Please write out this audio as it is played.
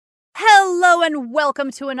Hello and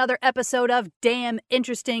welcome to another episode of Damn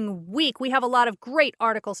Interesting Week. We have a lot of great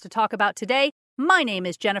articles to talk about today. My name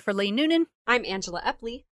is Jennifer Lee Noonan. I'm Angela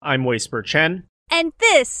Epley. I'm Waisper Chen. And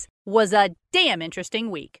this was a damn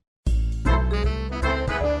interesting week.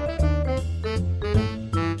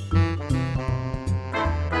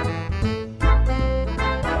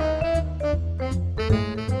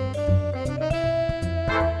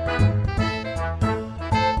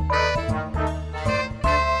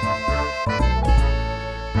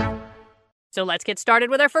 So let's get started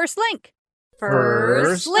with our first link.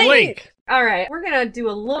 First link. All right, we're going to do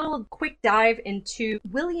a little quick dive into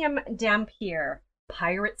William Dampier,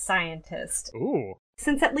 pirate scientist. Ooh.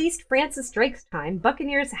 Since at least Francis Drake's time,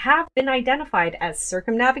 buccaneers have been identified as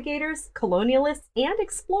circumnavigators, colonialists, and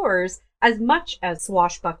explorers as much as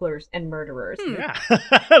swashbucklers and murderers. Yeah.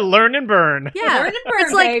 Learn and burn. Yeah. Learn and burn,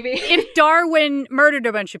 it's like baby. if Darwin murdered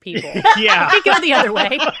a bunch of people. Yeah. We go the other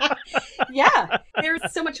way. Yeah, there's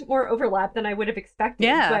so much more overlap than I would have expected.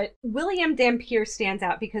 Yeah. But William Dampier stands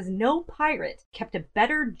out because no pirate kept a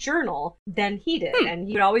better journal than he did. And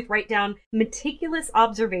he would always write down meticulous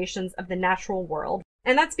observations of the natural world.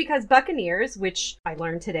 And that's because buccaneers, which I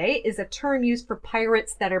learned today, is a term used for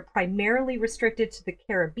pirates that are primarily restricted to the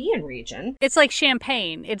Caribbean region. It's like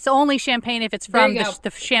champagne. It's only champagne if it's from the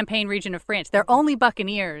Champagne region of France. They're only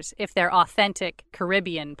buccaneers if they're authentic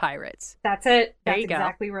Caribbean pirates. That's it. There That's you go.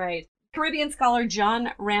 exactly right. Caribbean scholar John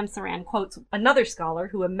Ramsaran quotes another scholar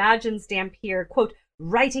who imagines Dampier, quote,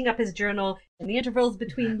 writing up his journal in the intervals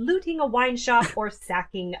between looting a wine shop or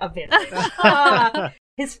sacking a village.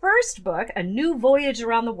 His first book, A New Voyage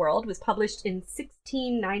Around the World, was published in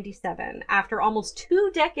 1697. After almost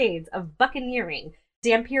 2 decades of buccaneering,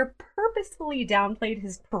 Dampier purposefully downplayed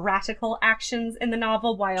his piratical actions in the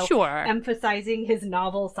novel while emphasizing his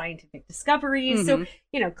novel scientific discoveries. So,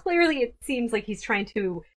 clearly it seems like he's trying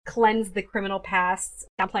to cleanse the criminal past,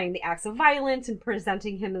 downplaying the acts of violence and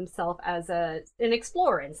presenting himself as an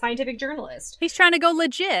explorer and scientific journalist. He's trying to go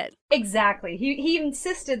legit. Exactly. He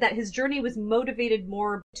insisted that his journey was motivated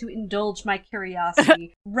more to indulge my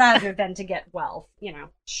curiosity rather than to get wealth.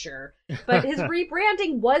 Sure. But his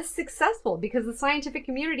rebranding was successful because the scientific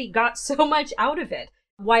community got so much out of it.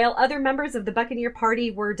 While other members of the Buccaneer Party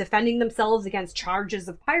were defending themselves against charges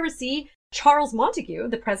of piracy, Charles Montague,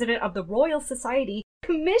 the president of the Royal Society,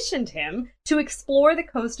 commissioned him to explore the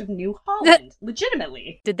coast of New Holland,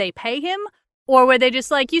 legitimately. Did they pay him? Or were they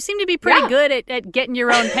just like, you seem to be pretty good at getting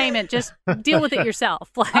your own payment, just deal with it yourself?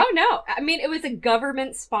 Oh, no. I mean, it was a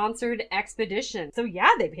government-sponsored expedition. So,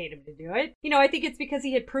 yeah, they paid him to do it. I think it's because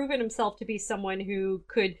he had proven himself to be someone who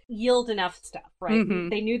could yield enough stuff, right? Mm-hmm.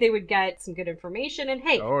 They knew they would get some good information and,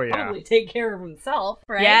 hey, probably take care of himself,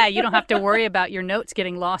 right? Yeah, you don't have to worry about your notes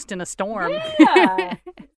getting lost in a storm. Yeah.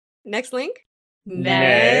 Next link.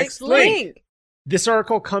 Next link. This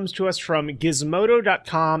article comes to us from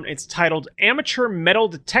Gizmodo.com. It's titled, Amateur Metal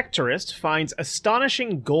Detectorist Finds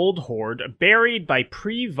Astonishing Gold Hoard Buried by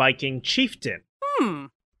Pre-Viking Chieftain.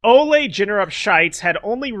 Ole Jinnerup Scheitz had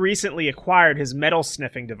only recently acquired his metal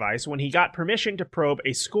sniffing device when he got permission to probe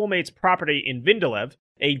a schoolmate's property in Vindelev,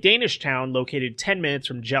 a Danish town located 10 minutes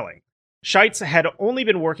from Jelling. Scheitz had only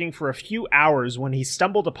been working for a few hours when he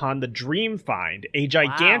stumbled upon the Dream Find, a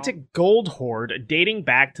gigantic gold hoard dating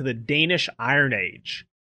back to the Danish Iron Age.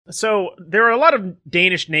 So, there are a lot of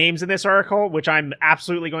Danish names in this article, which I'm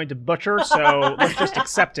absolutely going to butcher, so let's just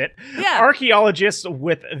accept it. Yeah. Archaeologists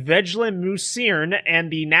with Vejdlemuseum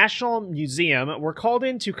and the National Museum were called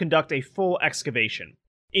in to conduct a full excavation.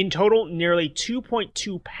 In total, nearly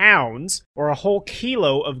 2.2 pounds, or a whole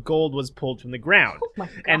kilo of gold was pulled from the ground. Oh my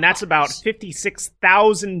gosh. And that's about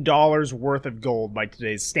 $56,000 worth of gold by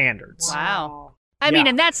today's standards. Wow. I mean,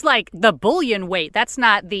 and that's like the bullion weight. That's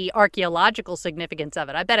not the archaeological significance of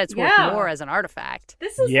it. I bet it's worth more as an artifact.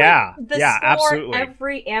 This is like the store absolutely.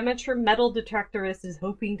 every amateur metal detectorist is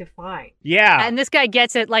hoping to find. Yeah. And this guy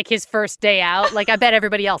gets it like his first day out. Like, I bet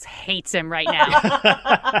everybody else hates him right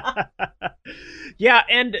now. Yeah,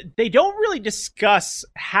 and they don't really discuss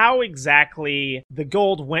how exactly the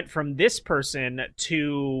gold went from this person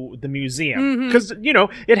to the museum. Because,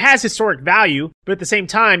 it has historic value, but at the same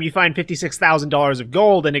time, you find $56,000 of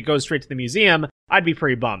gold and it goes straight to the museum. I'd be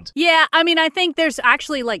pretty bummed. Yeah, I mean, I think there's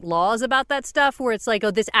actually like laws about that stuff where it's like,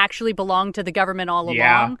 oh, this actually belonged to the government all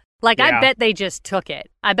along. Like, I bet they just took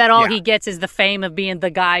it. I bet all he gets is the fame of being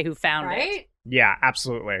the guy who found it. Yeah,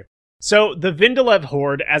 absolutely. So, the Vindelev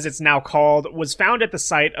Hoard, as it's now called, was found at the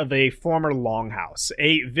site of a former longhouse.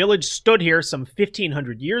 A village stood here some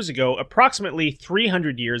 1,500 years ago, approximately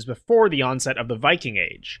 300 years before the onset of the Viking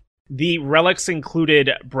Age. The relics included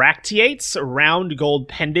bracteates, round gold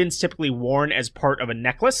pendants typically worn as part of a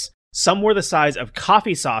necklace, Some were the size of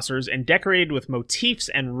coffee saucers and decorated with motifs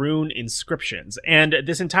and rune inscriptions. And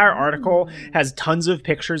this entire article has tons of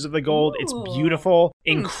pictures of the gold. It's beautiful,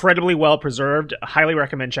 incredibly well preserved. I highly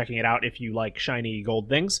recommend checking it out if you like shiny gold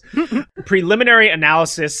things. Preliminary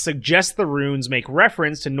analysis suggests the runes make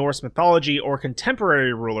reference to Norse mythology or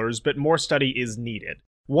contemporary rulers, but more study is needed.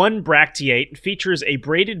 One bracteate features a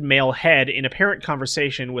braided male head in apparent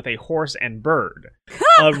conversation with a horse and bird.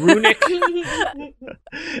 A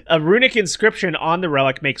runic inscription on the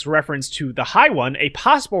relic makes reference to the High One, a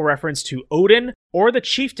possible reference to Odin or the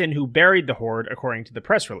chieftain who buried the hoard, according to the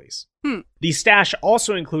press release. The stash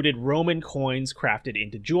also included Roman coins crafted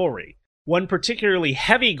into jewelry. One particularly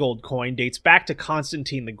heavy gold coin dates back to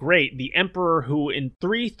Constantine the Great, the emperor who in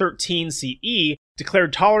 313 CE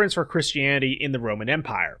declared tolerance for Christianity in the Roman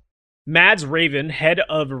Empire. Mads Raven, head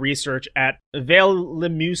of research at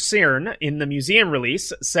Valemuseum in the museum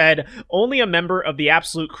release, said only a member of the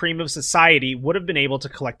absolute cream of society would have been able to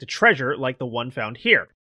collect a treasure like the one found here.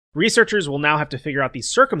 Researchers will now have to figure out the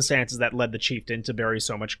circumstances that led the chieftain to bury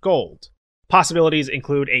so much gold. Possibilities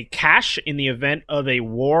include a cache in the event of a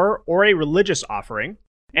war or a religious offering,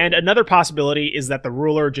 and another possibility is that the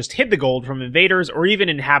ruler just hid the gold from invaders or even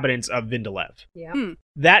inhabitants of Vindalev.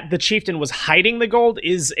 That the chieftain was hiding the gold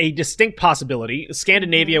is a distinct possibility.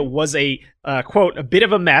 Scandinavia was a, quote, a bit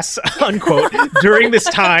of a mess, unquote, during this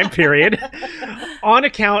time period, on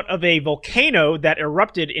account of a volcano that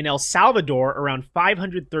erupted in El Salvador around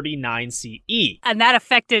 539 CE. And that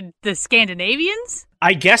affected the Scandinavians?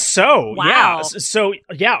 I guess so. Wow. Yeah. So,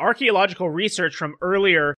 archaeological research from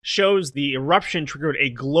earlier shows the eruption triggered a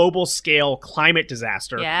global scale climate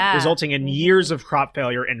disaster, resulting in years of crop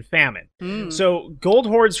failure and famine. So, gold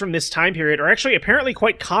hoards from this time period are actually apparently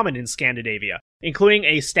quite common in Scandinavia, including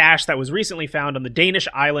a stash that was recently found on the Danish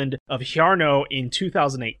island of Hjarno in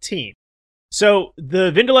 2018. So,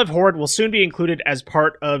 the Vindalev hoard will soon be included as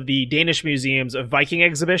part of the Danish Museum's Viking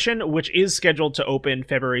exhibition, which is scheduled to open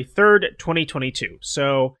February 3rd, 2022.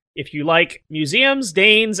 So, if you like museums,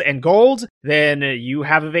 Danes, and gold, then you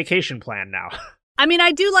have a vacation plan now. I mean,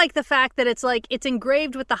 I do like the fact that it's like, it's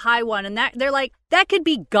engraved with the High One, and that they're like, that could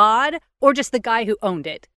be God or just the guy who owned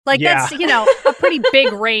it. Like, that's, a pretty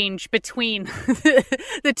big range between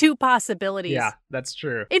the two possibilities. Yeah, that's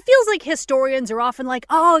true. It feels like historians are often like,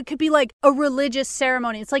 oh, it could be like a religious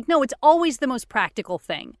ceremony. It's like, no, it's always the most practical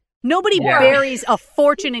thing. Nobody buries a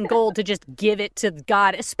fortune in gold to just give it to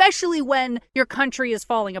God, especially when your country is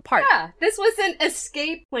falling apart. Yeah, this was an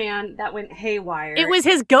escape plan that went haywire. It was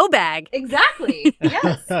his go bag. Exactly,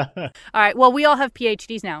 yes. All right, well, we all have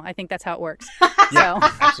PhDs now. I think that's how it works. Yeah,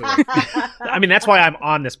 absolutely. I mean, that's why I'm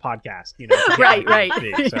on this podcast, Right.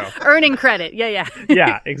 PhD, so. Earning credit, yeah.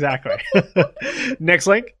 Yeah, exactly. Next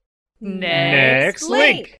link. Next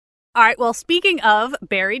link. All right, well, speaking of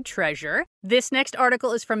buried treasure, this next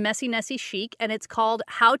article is from Messy Nessie Chic, and it's called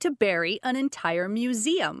How to Bury an Entire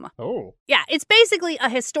Museum. Oh. Yeah, it's basically a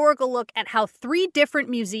historical look at how 3 different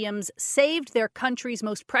museums saved their country's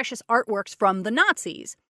most precious artworks from the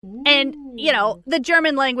Nazis. And, the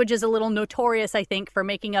German language is a little notorious, I think, for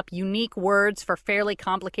making up unique words for fairly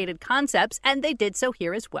complicated concepts, and they did so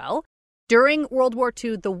here as well. During World War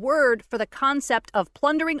II, the word for the concept of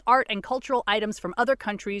plundering art and cultural items from other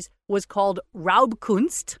countries was called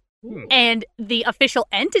Raubkunst. And the official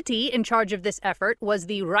entity in charge of this effort was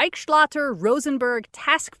the Reichsschlatter Rosenberg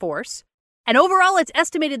Task Force. And overall, it's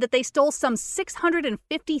estimated that they stole some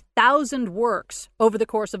 650,000 works over the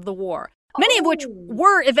course of the war, many of which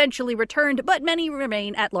were eventually returned, but many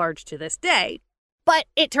remain at large to this day. But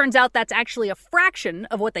it turns out that's actually a fraction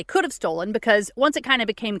of what they could have stolen, because once it kind of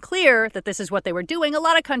became clear that this is what they were doing, a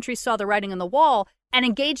lot of countries saw the writing on the wall and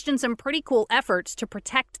engaged in some pretty cool efforts to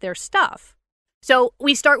protect their stuff. So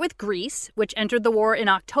we start with Greece, which entered the war in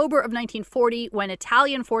October of 1940 when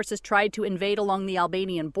Italian forces tried to invade along the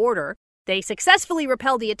Albanian border. They successfully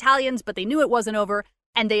repelled the Italians, but they knew it wasn't over,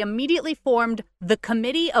 and they immediately formed the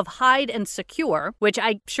Committee of Hide and Secure, which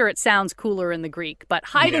I'm sure it sounds cooler in the Greek, but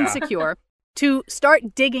Hide and Secure, to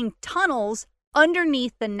start digging tunnels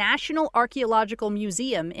underneath the National Archaeological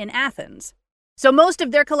Museum in Athens. So most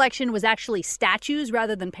of their collection was actually statues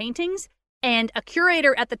rather than paintings, and a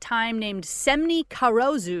curator at the time named Semni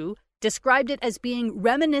Karozu described it as being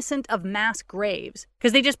reminiscent of mass graves,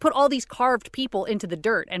 because they just put all these carved people into the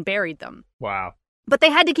dirt and buried them. Wow. But they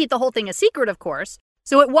had to keep the whole thing a secret, of course,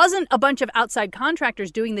 so it wasn't a bunch of outside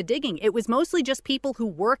contractors doing the digging. It was mostly just people who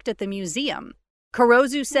worked at the museum.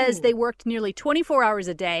 Karozu says they worked nearly 24 hours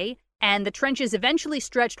a day, and the trenches eventually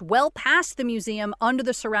stretched well past the museum under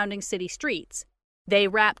the surrounding city streets. They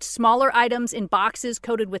wrapped smaller items in boxes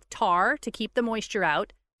coated with tar to keep the moisture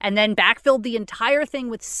out. and then backfilled the entire thing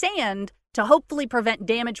with sand to hopefully prevent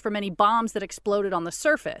damage from any bombs that exploded on the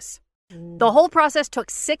surface. The whole process took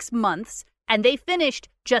 6 months, and they finished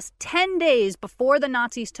just 10 days before the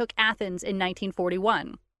Nazis took Athens in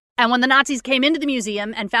 1941. And when the Nazis came into the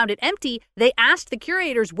museum and found it empty, they asked the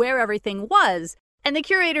curators where everything was, and the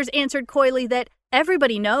curators answered coyly that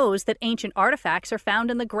everybody knows that ancient artifacts are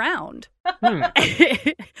found in the ground.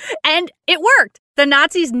 And it worked. The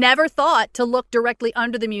Nazis never thought to look directly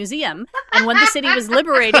under the museum. And when the city was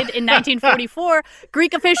liberated in 1944,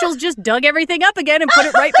 Greek officials just dug everything up again and put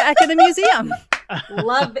it right back in the museum.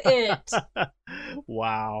 Love it.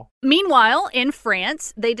 Wow. Meanwhile, in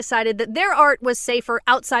France, they decided that their art was safer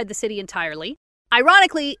outside the city entirely.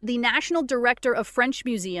 Ironically, the national director of French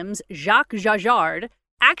museums, Jacques Jaujard,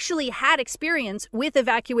 actually had experience with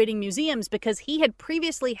evacuating museums because he had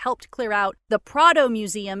previously helped clear out the Prado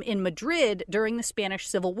Museum in Madrid during the Spanish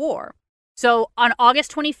Civil War. So on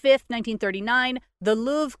August 25th, 1939, the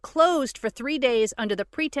Louvre closed for 3 days under the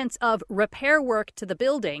pretense of repair work to the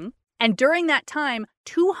building. And during that time,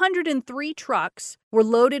 203 trucks were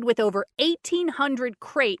loaded with over 1,800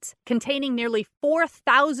 crates containing nearly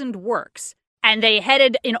 4,000 works. And they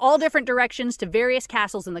headed in all different directions to various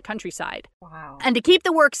castles in the countryside. Wow. And to keep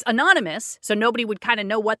the works anonymous, so nobody would kind of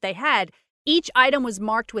know what they had, each item was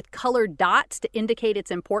marked with colored dots to indicate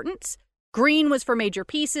its importance. Green was for major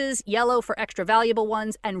pieces, yellow for extra valuable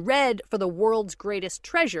ones, and red for the world's greatest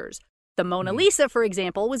treasures. The Mona Lisa, for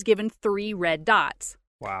example, was given 3 red dots.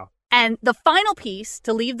 Wow. And the final piece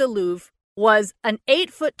to leave the Louvre was an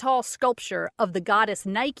 8-foot-tall sculpture of the goddess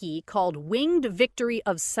Nike called Winged Victory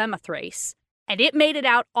of Samothrace. And it made it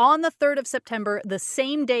out on the 3rd of September, the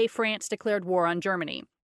same day France declared war on Germany.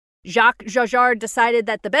 Jacques Jaujard decided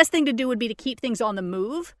that the best thing to do would be to keep things on the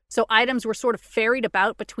move, so items were sort of ferried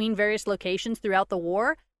about between various locations throughout the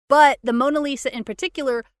war. But the Mona Lisa in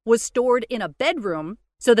particular was stored in a bedroom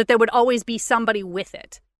so that there would always be somebody with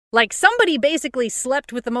it. Like, somebody basically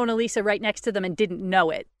slept with the Mona Lisa right next to them and didn't know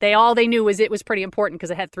it. All they knew was it was pretty important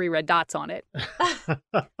because it had 3 red dots on it.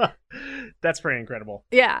 That's pretty incredible.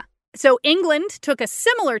 Yeah. So England took a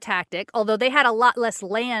similar tactic, although they had a lot less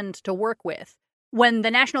land to work with. When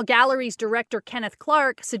the National Gallery's director, Kenneth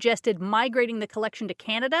Clark, suggested migrating the collection to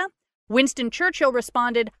Canada, Winston Churchill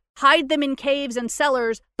responded, "Hide them in caves and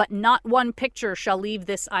cellars, but not one picture shall leave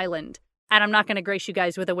this island." And I'm not going to grace you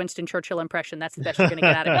guys with a Winston Churchill impression. That's the best you're going to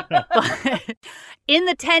get out of me. But in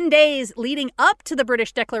the 10 days leading up to the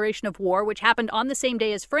British declaration of war, which happened on the same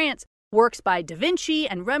day as France, works by Da Vinci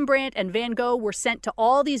and Rembrandt and Van Gogh were sent to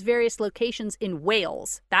all these various locations in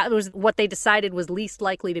Wales. That was what they decided was least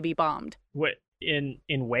likely to be bombed. What, in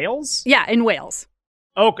Wales? Yeah, in Wales.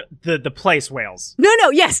 Oh, the place Wales.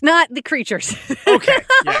 No, yes, not the creatures. Okay,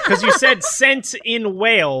 yeah, because you said sent in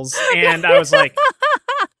Wales, and I was like,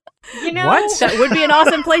 you know, what? That would be an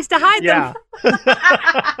awesome place to hide them.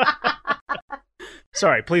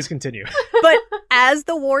 Sorry, please continue. But as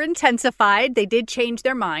the war intensified, they did change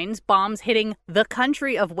their minds. Bombs hitting the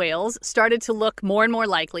country of Wales started to look more and more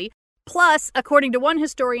likely. Plus, according to one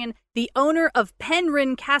historian, the owner of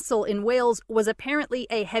Penrhyn Castle in Wales was apparently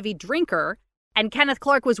a heavy drinker, and Kenneth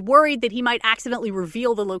Clark was worried that he might accidentally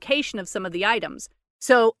reveal the location of some of the items.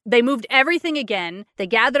 So they moved everything again, they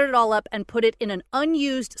gathered it all up and put it in an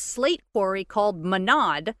unused slate quarry called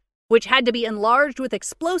Manad, which had to be enlarged with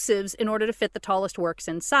explosives in order to fit the tallest works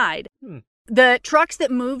inside. The trucks that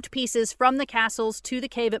moved pieces from the castles to the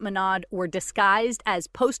cave at Manad were disguised as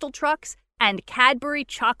postal trucks and Cadbury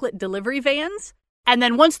chocolate delivery vans. And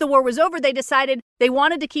then once the war was over, they decided they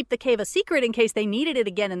wanted to keep the cave a secret in case they needed it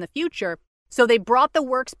again in the future. So they brought the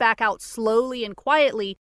works back out slowly and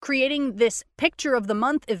quietly, creating this Picture of the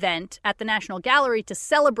Month event at the National Gallery to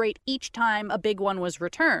celebrate each time a big one was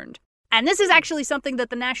returned. And this is actually something that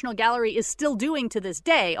the National Gallery is still doing to this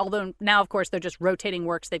day, although now, of course, they're just rotating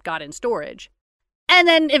works they've got in storage. And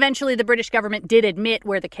then eventually the British government did admit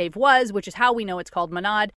where the cave was, which is how we know it's called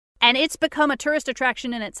Manad, and it's become a tourist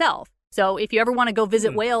attraction in itself. So if you ever want to go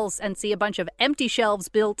visit Wales and see a bunch of empty shelves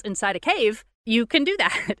built inside a cave, you can do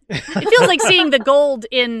that. It feels like seeing the gold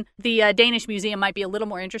in the Danish museum might be a little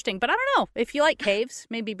more interesting, but I don't know. If you like caves,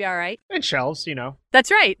 maybe be all right. And shelves, you know.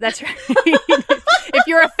 That's right. If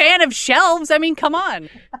you're a fan of shelves, I mean, come on.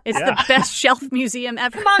 It's the best shelf museum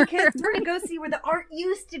ever. Come on, kids. We're going to go see where the art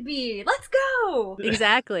used to be. Let's go.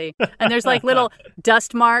 Exactly. And there's like little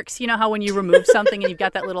dust marks. You know how when you remove something and you've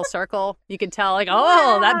got that little circle, you can tell like,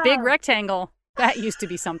 oh, that big rectangle. That used to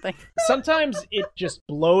be something. Sometimes it just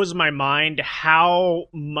blows my mind how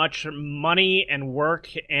much money and work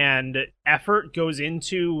and effort goes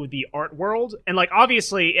into the art world. And like,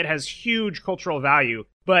 obviously it has huge cultural value,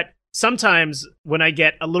 but sometimes when I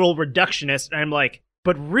get a little reductionist, I'm like,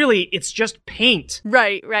 but really, it's just paint.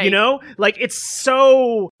 Right. You know? Like, it's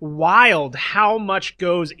so wild how much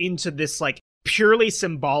goes into this, like, purely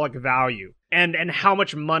symbolic value. And how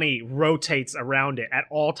much money rotates around it at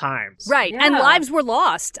all times. Right. Yeah. And lives were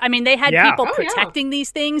lost. I mean, they had people Oh, protecting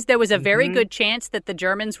these things. There was a very good chance that the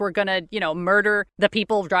Germans were going to, murder the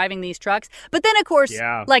people driving these trucks. But then, of course,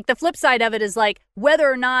 like the flip side of it is like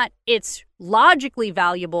whether or not it's logically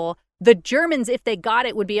valuable, the Germans, if they got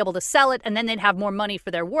it, would be able to sell it and then they'd have more money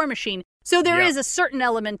for their war machine. So there is a certain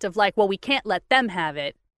element of like, well, we can't let them have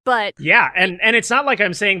it. But and it's not like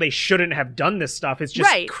I'm saying they shouldn't have done this stuff. It's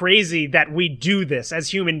just crazy that we do this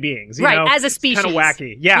as human beings. You know? As a species. Kind of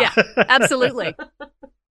wacky. Yeah, absolutely.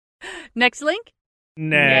 Next link.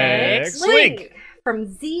 Next link. From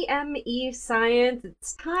ZME Science,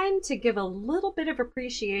 it's time to give a little bit of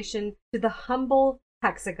appreciation to the humble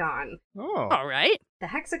hexagon. Oh. All right. The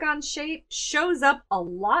hexagon shape shows up a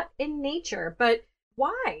lot in nature, but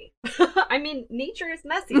why? I mean, nature is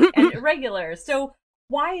messy and irregular, so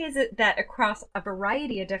why is it that across a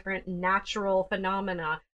variety of different natural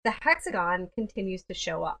phenomena, the hexagon continues to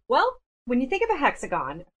show up? Well, when you think of a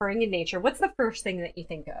hexagon occurring in nature, what's the first thing that you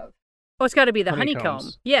think of? Oh, it's got to be the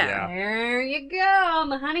honeycomb. Yeah. There you go.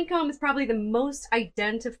 The honeycomb is probably the most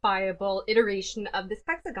identifiable iteration of this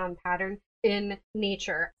hexagon pattern in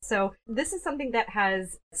nature. So this is something that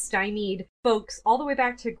has stymied folks all the way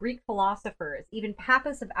back to Greek philosophers. Even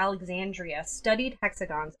Pappus of Alexandria studied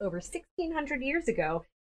hexagons over 1,600 years ago,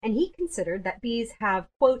 and he considered that bees have,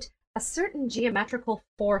 quote, a certain geometrical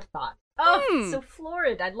forethought. Oh, so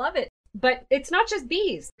florid. I love it. But it's not just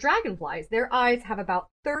bees. Dragonflies, their eyes have about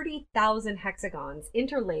 30,000 hexagons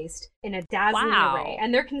interlaced in a dazzling array,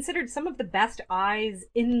 and they're considered some of the best eyes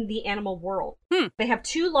in the animal world. They have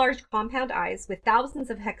 2 large compound eyes with thousands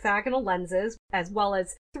of hexagonal lenses, as well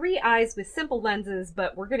as 3 eyes with simple lenses,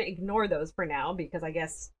 but we're going to ignore those for now because I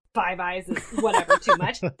guess 5 eyes is whatever, too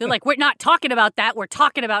much. They're like, we're not talking about that. We're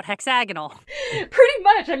talking about hexagonal. Pretty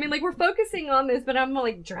much. I mean, like, we're focusing on this, but I'm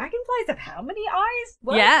like, dragonflies have how many eyes?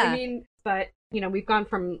 What? Yeah. I mean, but, we've gone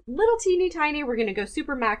from little teeny tiny, we're going to go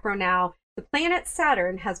super macro now. The planet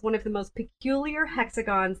Saturn has one of the most peculiar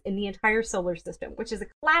hexagons in the entire solar system, which is a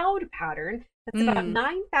cloud pattern that's about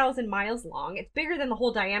 9,000 miles long. It's bigger than the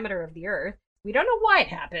whole diameter of the Earth. We don't know why it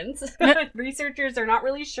happens. Researchers are not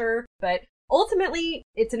really sure, but ultimately,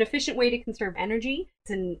 it's an efficient way to conserve energy.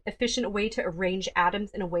 It's an efficient way to arrange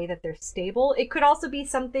atoms in a way that they're stable. It could also be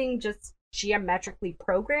something just geometrically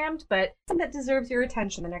programmed, but something that deserves your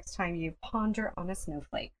attention the next time you ponder on a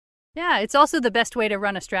snowflake. Yeah, it's also the best way to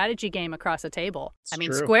run a strategy game across a table. It's I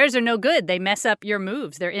mean, true. squares are no good. They mess up your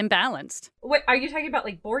moves. They're imbalanced. Wait, are you talking about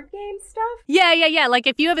like board game stuff? Yeah. Like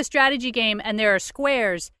if you have a strategy game and there are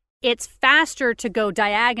squares, it's faster to go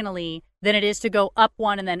diagonally than it is to go up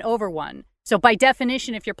one and then over one. So by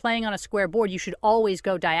definition, if you're playing on a square board, you should always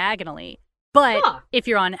go diagonally. But if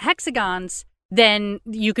you're on hexagons, then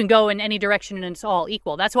you can go in any direction and it's all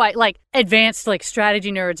equal. That's why, like, advanced, like, strategy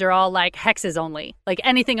nerds are all, like, hexes only. Like,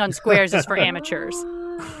 anything on squares is for amateurs.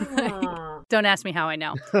 Don't ask me how I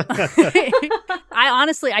know.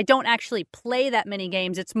 I don't actually play that many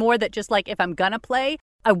games. It's more that just, like, if I'm gonna play,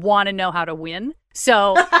 I want to know how to win.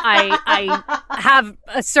 So I have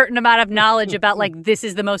a certain amount of knowledge about, like, this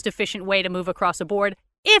is the most efficient way to move across a board.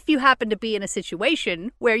 If you happen to be in a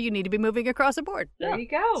situation where you need to be moving across a board. There you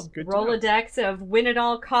go. Rolodex of win at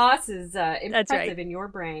all costs is impressive in your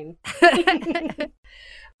brain.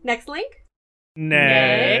 Next link?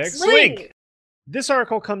 Next link. This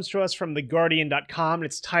article comes to us from TheGuardian.com, and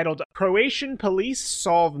it's titled, Croatian Police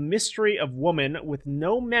Solve Mystery of Woman with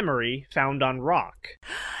No Memory Found on Rock.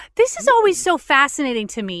 This is always so fascinating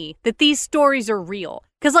to me that these stories are real.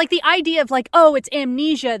 Because, like, the idea of, like, oh, it's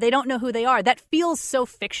amnesia, they don't know who they are, that feels so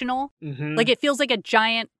fictional. Mm-hmm. Like, it feels like a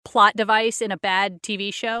giant plot device in a bad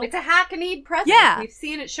TV show. It's a hackneyed presence. Yeah. We've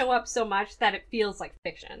seen it show up so much that it feels like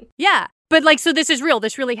fiction. Yeah. But, like, so this is real.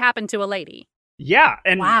 This really happened to a lady. Yeah,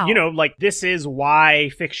 and, wow. You know, like, this is why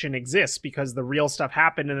fiction exists, because the real stuff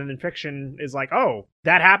happened, and then fiction is like, oh,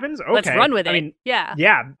 that happens? Okay. Let's run with it. I mean, yeah.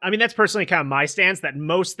 I mean, that's personally kind of my stance, that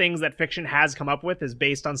most things that fiction has come up with is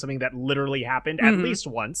based on something that literally happened at least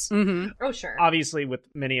once. Mm-hmm. Oh, sure. Obviously with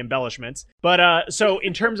many embellishments. But so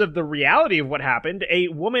in terms of the reality of what happened, a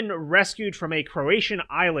woman rescued from a Croatian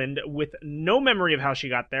island with no memory of how she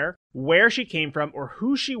got there, where she came from, or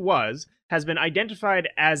who she was, has been identified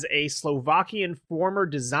as a Slovakian former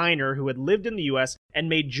designer who had lived in the U.S. and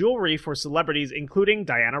made jewelry for celebrities, including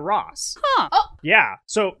Diana Ross. Huh. Oh, Yeah.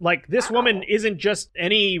 So, like, this woman isn't just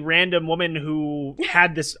any random woman who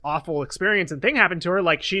had this awful experience and thing happen to her.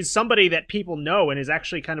 Like, she's somebody that people know and is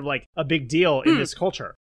actually kind of like a big deal in this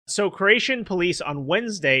culture. So Croatian police on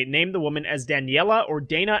Wednesday named the woman as Daniela or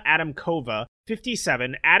Dana Adamkova,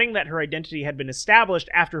 57, adding that her identity had been established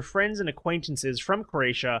after friends and acquaintances from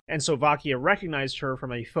Croatia and Slovakia recognized her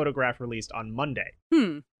from a photograph released on Monday.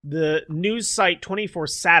 The news site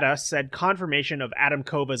 24SATA said confirmation of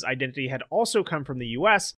Adamkova's identity had also come from the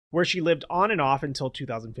US, where she lived on and off until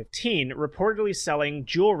 2015, reportedly selling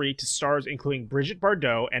jewelry to stars including Brigitte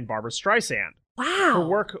Bardot and Barbra Streisand. Wow. Her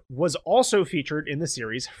work was also featured in the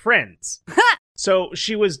series Friends. So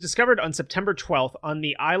she was discovered on September 12th on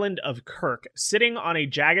the island of Kirk, sitting on a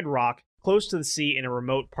jagged rock close to the sea in a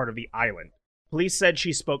remote part of the island. Police said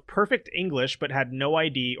she spoke perfect English but had no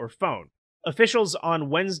ID or phone. Officials on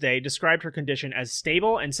Wednesday described her condition as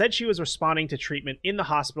stable and said she was responding to treatment in the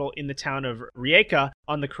hospital in the town of Rijeka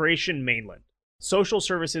on the Croatian mainland. Social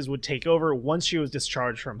services would take over once she was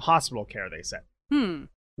discharged from hospital care, they said.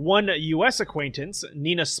 One U.S. acquaintance,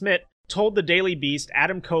 Nina Smith, told the Daily Beast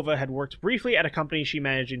Adamkova had worked briefly at a company she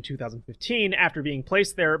managed in 2015 after being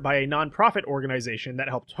placed there by a nonprofit organization that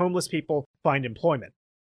helped homeless people find employment.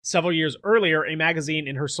 Several years earlier, a magazine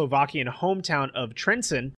in her Slovakian hometown of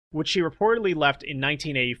Trenčín, which she reportedly left in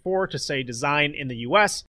 1984 to study design in the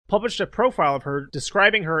U.S., published a profile of her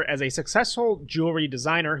describing her as a successful jewelry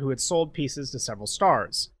designer who had sold pieces to several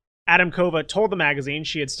stars. Adamkova told the magazine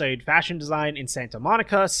she had studied fashion design in Santa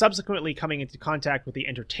Monica, subsequently coming into contact with the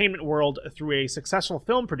entertainment world through a successful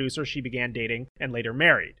film producer she began dating and later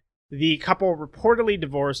married. The couple reportedly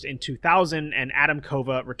divorced in 2000, and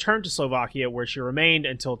Adamkova returned to Slovakia, where she remained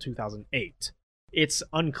until 2008. It's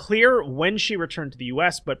unclear when she returned to the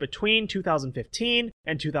US, but between 2015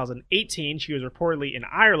 and 2018, she was reportedly in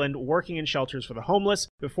Ireland working in shelters for the homeless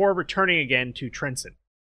before returning again to Trenčín.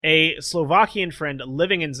 A Slovakian friend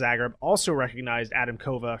living in Zagreb also recognized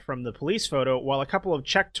Adamkova from the police photo, while a couple of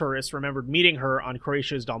Czech tourists remembered meeting her on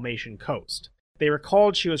Croatia's Dalmatian coast. They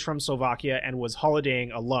recalled she was from Slovakia and was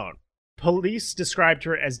holidaying alone. Police described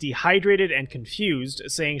her as dehydrated and confused,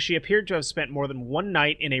 saying she appeared to have spent more than one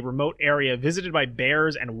night in a remote area visited by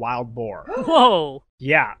bears and wild boar. Whoa.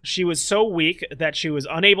 Yeah, she was so weak that she was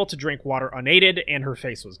unable to drink water unaided, and her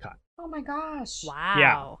face was cut. Oh my gosh. Wow.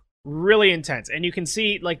 Yeah. Really intense. And you can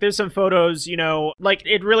see, like, there's some photos, you know, like,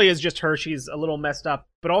 it really is just her. She's a little messed up,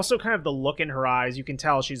 but also kind of the look in her eyes. You can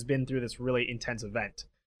tell she's been through this really intense event.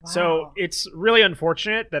 Wow. So it's really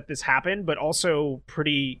unfortunate that this happened, but also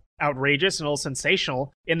pretty outrageous and a little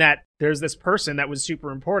sensational in that there's this person that was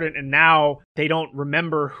super important and now they don't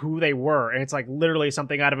remember who they were. And it's like literally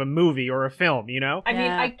something out of a movie or a film, you know? I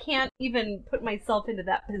mean, I can't even put myself into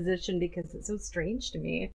that position because it's so strange to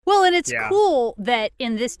me. Well, and it's cool that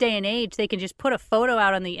in this day and age, they can just put a photo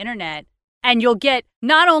out on the internet and you'll get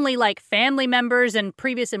not only like family members and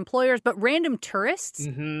previous employers, but random tourists.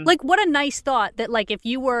 Mm-hmm. Like, what a nice thought that, like, if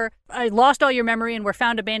you were lost all your memory and were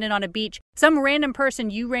found abandoned on a beach, some random person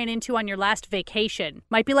you ran into on your last vacation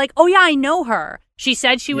might be like, oh yeah, I know her. She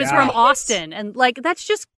said she was from Austin. And like,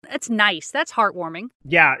 it's nice. That's heartwarming.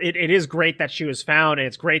 Yeah, it is great that she was found, and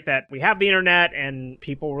it's great that we have the internet and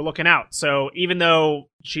people were looking out. So even though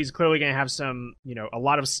she's clearly going to have some, you know, a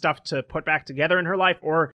lot of stuff to put back together in her life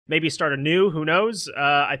or maybe start anew, who knows?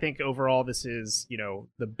 I think overall this is, you know,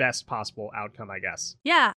 the best possible outcome, I guess.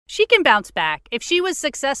 Yeah, she can bounce back. If she was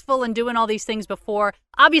successful in doing all these things before,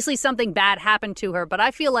 obviously something bad happened to her, but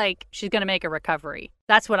I feel like she's going to make a recovery.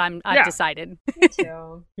 That's what I've decided. Me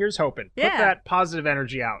too. Here's hoping. Yeah. Put that positive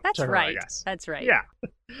energy out That's to her, right. I guess. That's right. Yeah.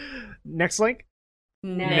 Next link.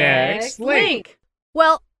 Next link.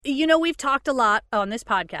 Well, you know, we've talked a lot on this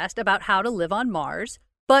podcast about how to live on Mars,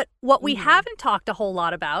 but what we haven't talked a whole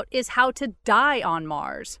lot about is how to die on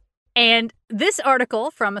Mars. And this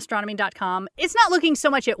article from astronomy.com is not looking so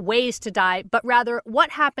much at ways to die, but rather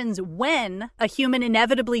what happens when a human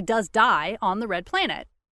inevitably does die on the red planet.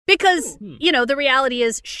 Because, you know, the reality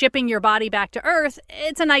is shipping your body back to Earth,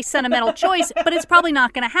 it's a nice sentimental choice, but it's probably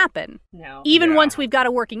not going to happen. No. Even once we've got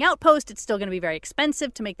a working outpost, it's still going to be very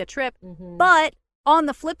expensive to make the trip. Mm-hmm. But on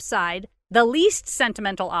the flip side, the least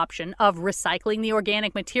sentimental option of recycling the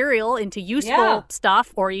organic material into useful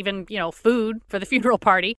stuff or even, you know, food for the funeral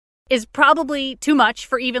party is probably too much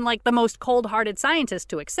for even like the most cold-hearted scientist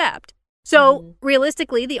to accept. So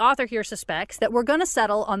realistically, the author here suspects that we're going to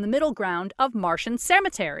settle on the middle ground of Martian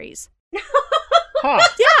cemeteries.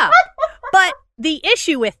 Yeah. But the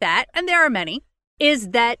issue with that, and there are many, is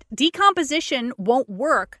that decomposition won't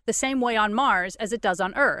work the same way on Mars as it does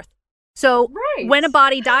on Earth. So when a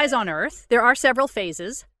body dies on Earth, there are several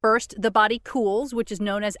phases. First, the body cools, which is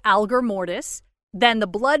known as algor mortis. Then the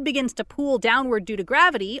blood begins to pool downward due to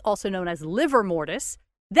gravity, also known as livor mortis.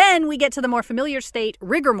 Then we get to the more familiar state,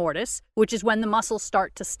 rigor mortis, which is when the muscles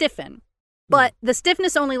start to stiffen. But the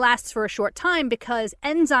stiffness only lasts for a short time because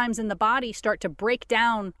enzymes in the body start to break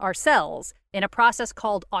down our cells in a process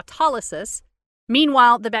called autolysis.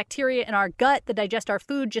 Meanwhile, the bacteria in our gut that digest our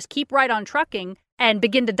food just keep right on trucking and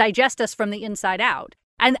begin to digest us from the inside out.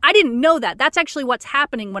 And I didn't know that. That's actually what's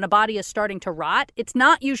happening when a body is starting to rot. It's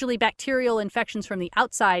not usually bacterial infections from the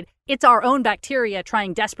outside. It's our own bacteria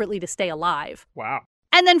trying desperately to stay alive. Wow.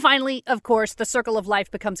 And then finally, of course, the circle of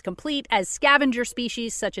life becomes complete as scavenger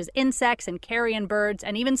species such as insects and carrion birds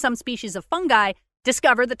and even some species of fungi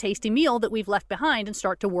discover the tasty meal that we've left behind and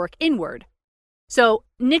start to work inward. So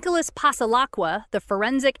Nicholas Passalacqua, the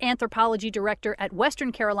forensic anthropology director at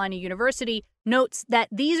Western Carolina University, notes that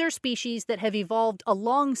these are species that have evolved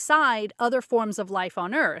alongside other forms of life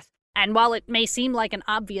on Earth. And while it may seem like an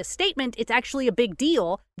obvious statement, it's actually a big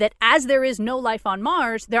deal that as there is no life on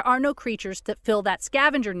Mars, there are no creatures that fill that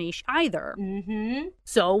scavenger niche either. Mm-hmm.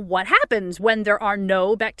 So what happens when there are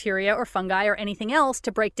no bacteria or fungi or anything else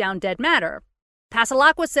to break down dead matter?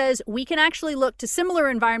 Passalacqua says we can actually look to similar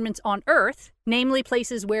environments on Earth, namely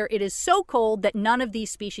places where it is so cold that none of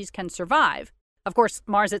these species can survive. Of course,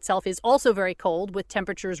 Mars itself is also very cold, with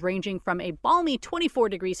temperatures ranging from a balmy 24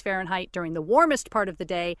 degrees Fahrenheit during the warmest part of the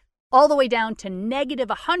day, all the way down to negative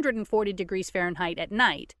 140 degrees Fahrenheit at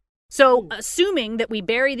night. So, assuming that we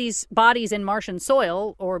bury these bodies in Martian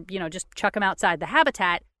soil, or, just chuck them outside the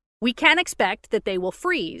habitat, we can expect that they will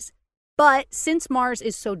freeze. But since Mars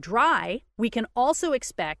is so dry, we can also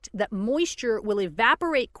expect that moisture will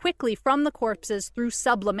evaporate quickly from the corpses through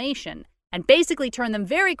sublimation and basically turn them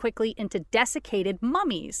very quickly into desiccated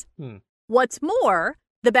mummies. What's more,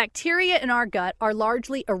 the bacteria in our gut are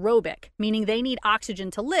largely aerobic, meaning they need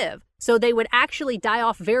oxygen to live, so they would actually die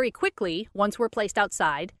off very quickly once we're placed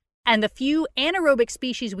outside, and the few anaerobic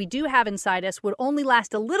species we do have inside us would only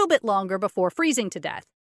last a little bit longer before freezing to death.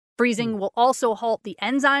 Freezing will also halt the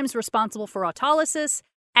enzymes responsible for autolysis.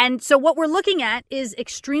 And so what we're looking at is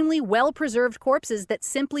extremely well-preserved corpses that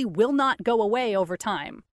simply will not go away over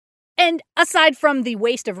time. And aside from the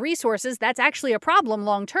waste of resources, that's actually a problem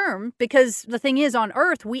long-term because the thing is, on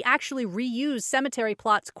Earth, we actually reuse cemetery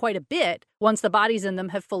plots quite a bit once the bodies in them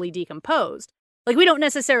have fully decomposed. Like, we don't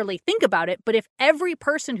necessarily think about it, but if every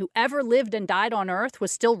person who ever lived and died on Earth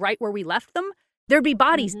was still right where we left them, there'd be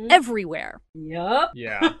bodies everywhere. Yup.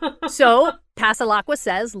 Yeah. So, Passalacqua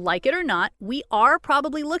says, like it or not, we are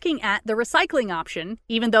probably looking at the recycling option,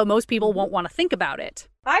 even though most people won't want to think about it.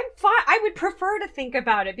 I'm fine. I would prefer to think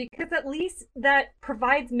about it because at least that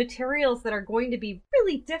provides materials that are going to be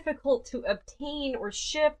really difficult to obtain or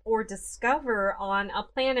ship or discover on a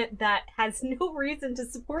planet that has no reason to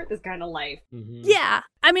support this kind of life. Mm-hmm. Yeah.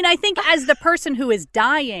 I mean, I think as the person who is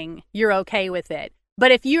dying, you're okay with it.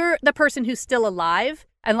 But if you're the person who's still alive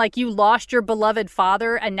and like you lost your beloved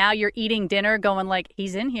father and now you're eating dinner going like,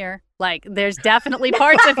 he's in here. Like, there's definitely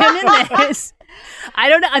parts of him in this. I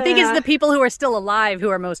don't know. I think it's the people who are still alive who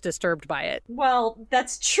are most disturbed by it. Well,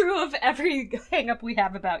 that's true of every hang-up we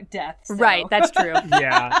have about death. So. Right, that's true.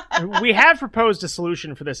 Yeah. We have proposed a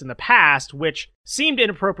solution for this in the past, which seemed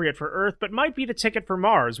inappropriate for Earth, but might be the ticket for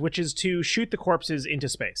Mars, which is to shoot the corpses into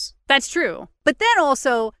space. That's true. But then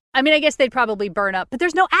also, I mean, I guess they'd probably burn up, but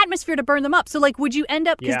there's no atmosphere to burn them up. So, like, would you end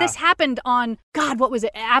up, because this happened on, God, what was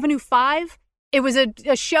it, Avenue 5? It was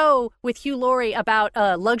a show with Hugh Laurie about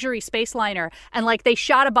a luxury space liner, and like they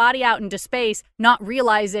shot a body out into space, not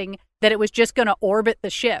realizing that it was just going to orbit the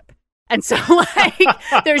ship. And so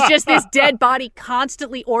like there's just this dead body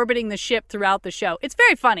constantly orbiting the ship throughout the show. It's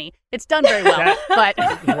very funny. It's done very well. But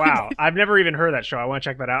wow, I've never even heard that show. I want to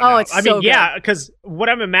check that out. Oh, now. it's I so mean, good. yeah, because what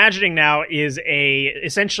I'm imagining now is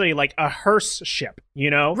essentially like a hearse ship, you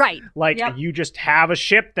know? Right. Like you just have a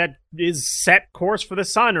ship that is set course for the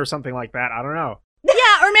sun or something like that. I don't know.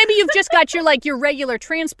 Yeah, or maybe you've just got your regular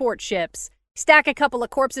transport ships, stack a couple of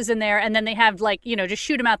corpses in there, and then they have just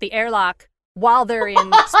shoot them out the airlock while they're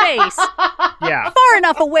in space. Yeah. Far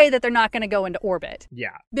enough away that they're not going to go into orbit. Yeah.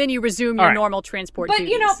 Then you resume your normal transport But,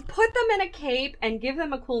 duties. put them in a cape and give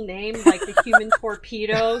them a cool name like the human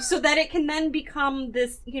torpedo so that it can then become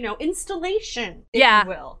this, installation, if you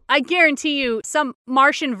will. I guarantee you some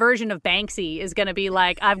Martian version of Banksy is going to be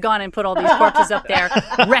like, I've gone and put all these corpses up there,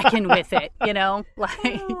 reckon with it,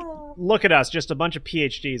 Like... Look at us, just a bunch of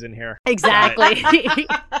PhDs in here. Exactly.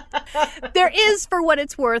 There is, for what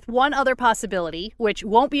it's worth, one other possibility, which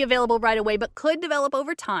won't be available right away, but could develop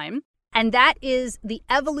over time. And that is the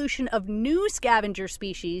evolution of new scavenger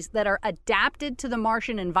species that are adapted to the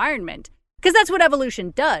Martian environment. Because that's what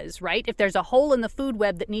evolution does, right? If there's a hole in the food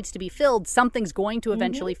web that needs to be filled, something's going to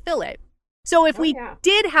eventually fill it. So if we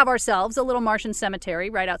did have ourselves a little Martian cemetery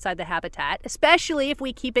right outside the habitat, especially if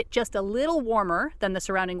we keep it just a little warmer than the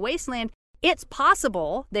surrounding wasteland, it's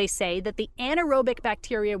possible, they say, that the anaerobic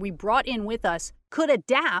bacteria we brought in with us could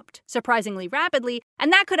adapt surprisingly rapidly,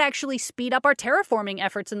 and that could actually speed up our terraforming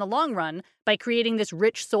efforts in the long run by creating this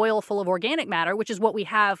rich soil full of organic matter, which is what we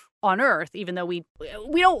have on Earth, even though we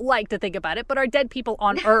don't like to think about it, but our dead people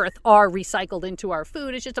on Earth are recycled into our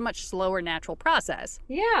food. It's just a much slower natural process.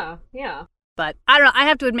 Yeah. But I don't know, I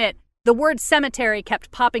have to admit, the word cemetery kept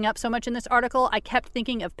popping up so much in this article, I kept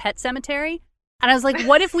thinking of Pet Sematary. And I was like,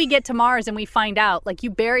 what if we get to Mars and we find out, like, you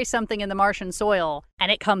bury something in the Martian soil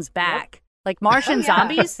and it comes back? Yep. Like Martian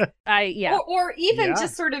zombies? Or even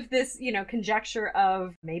just sort of this, conjecture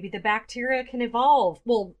of maybe the bacteria can evolve.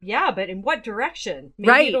 Well, yeah, but in what direction?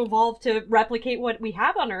 Maybe it'll evolve to replicate what we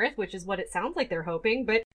have on Earth, which is what it sounds like they're hoping.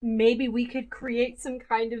 But maybe we could create some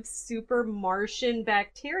kind of super Martian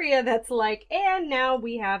bacteria that's like, and now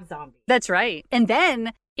we have zombies. That's right. And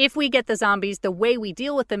then if we get the zombies, the way we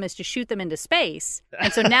deal with them is to shoot them into space.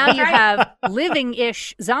 And so now you have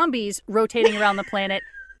living-ish zombies rotating around the planet.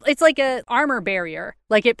 It's like an armor barrier.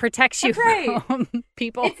 Like, it protects you from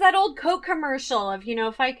people. It's that old Coke commercial of,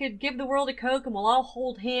 if I could give the world a Coke and we'll all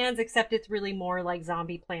hold hands, except it's really more like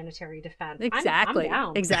zombie planetary defense. Exactly. I'm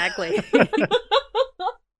down. Exactly.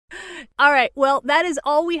 All right. Well, that is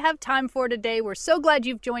all we have time for today. We're so glad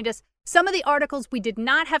you've joined us. Some of the articles we did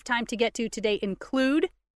not have time to get to today include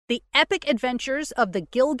The Epic Adventures of the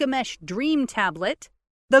Gilgamesh Dream Tablet,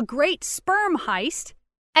 The Great Sperm Heist,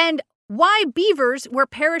 and Why Beavers Were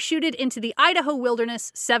Parachuted into the Idaho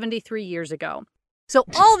Wilderness 73 years ago. So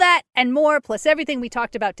all that and more, plus everything we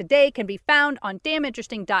talked about today, can be found on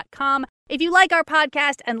damninteresting.com. If you like our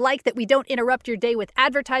podcast and like that we don't interrupt your day with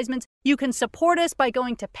advertisements, you can support us by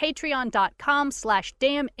going to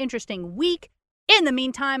patreon.com/damninterestingweek. In the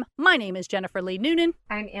meantime, my name is Jennifer Lee Noonan.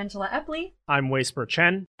 I'm Angela Epley. I'm Waisper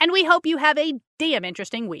Chen. And we hope you have a damn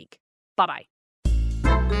interesting week. Bye-bye.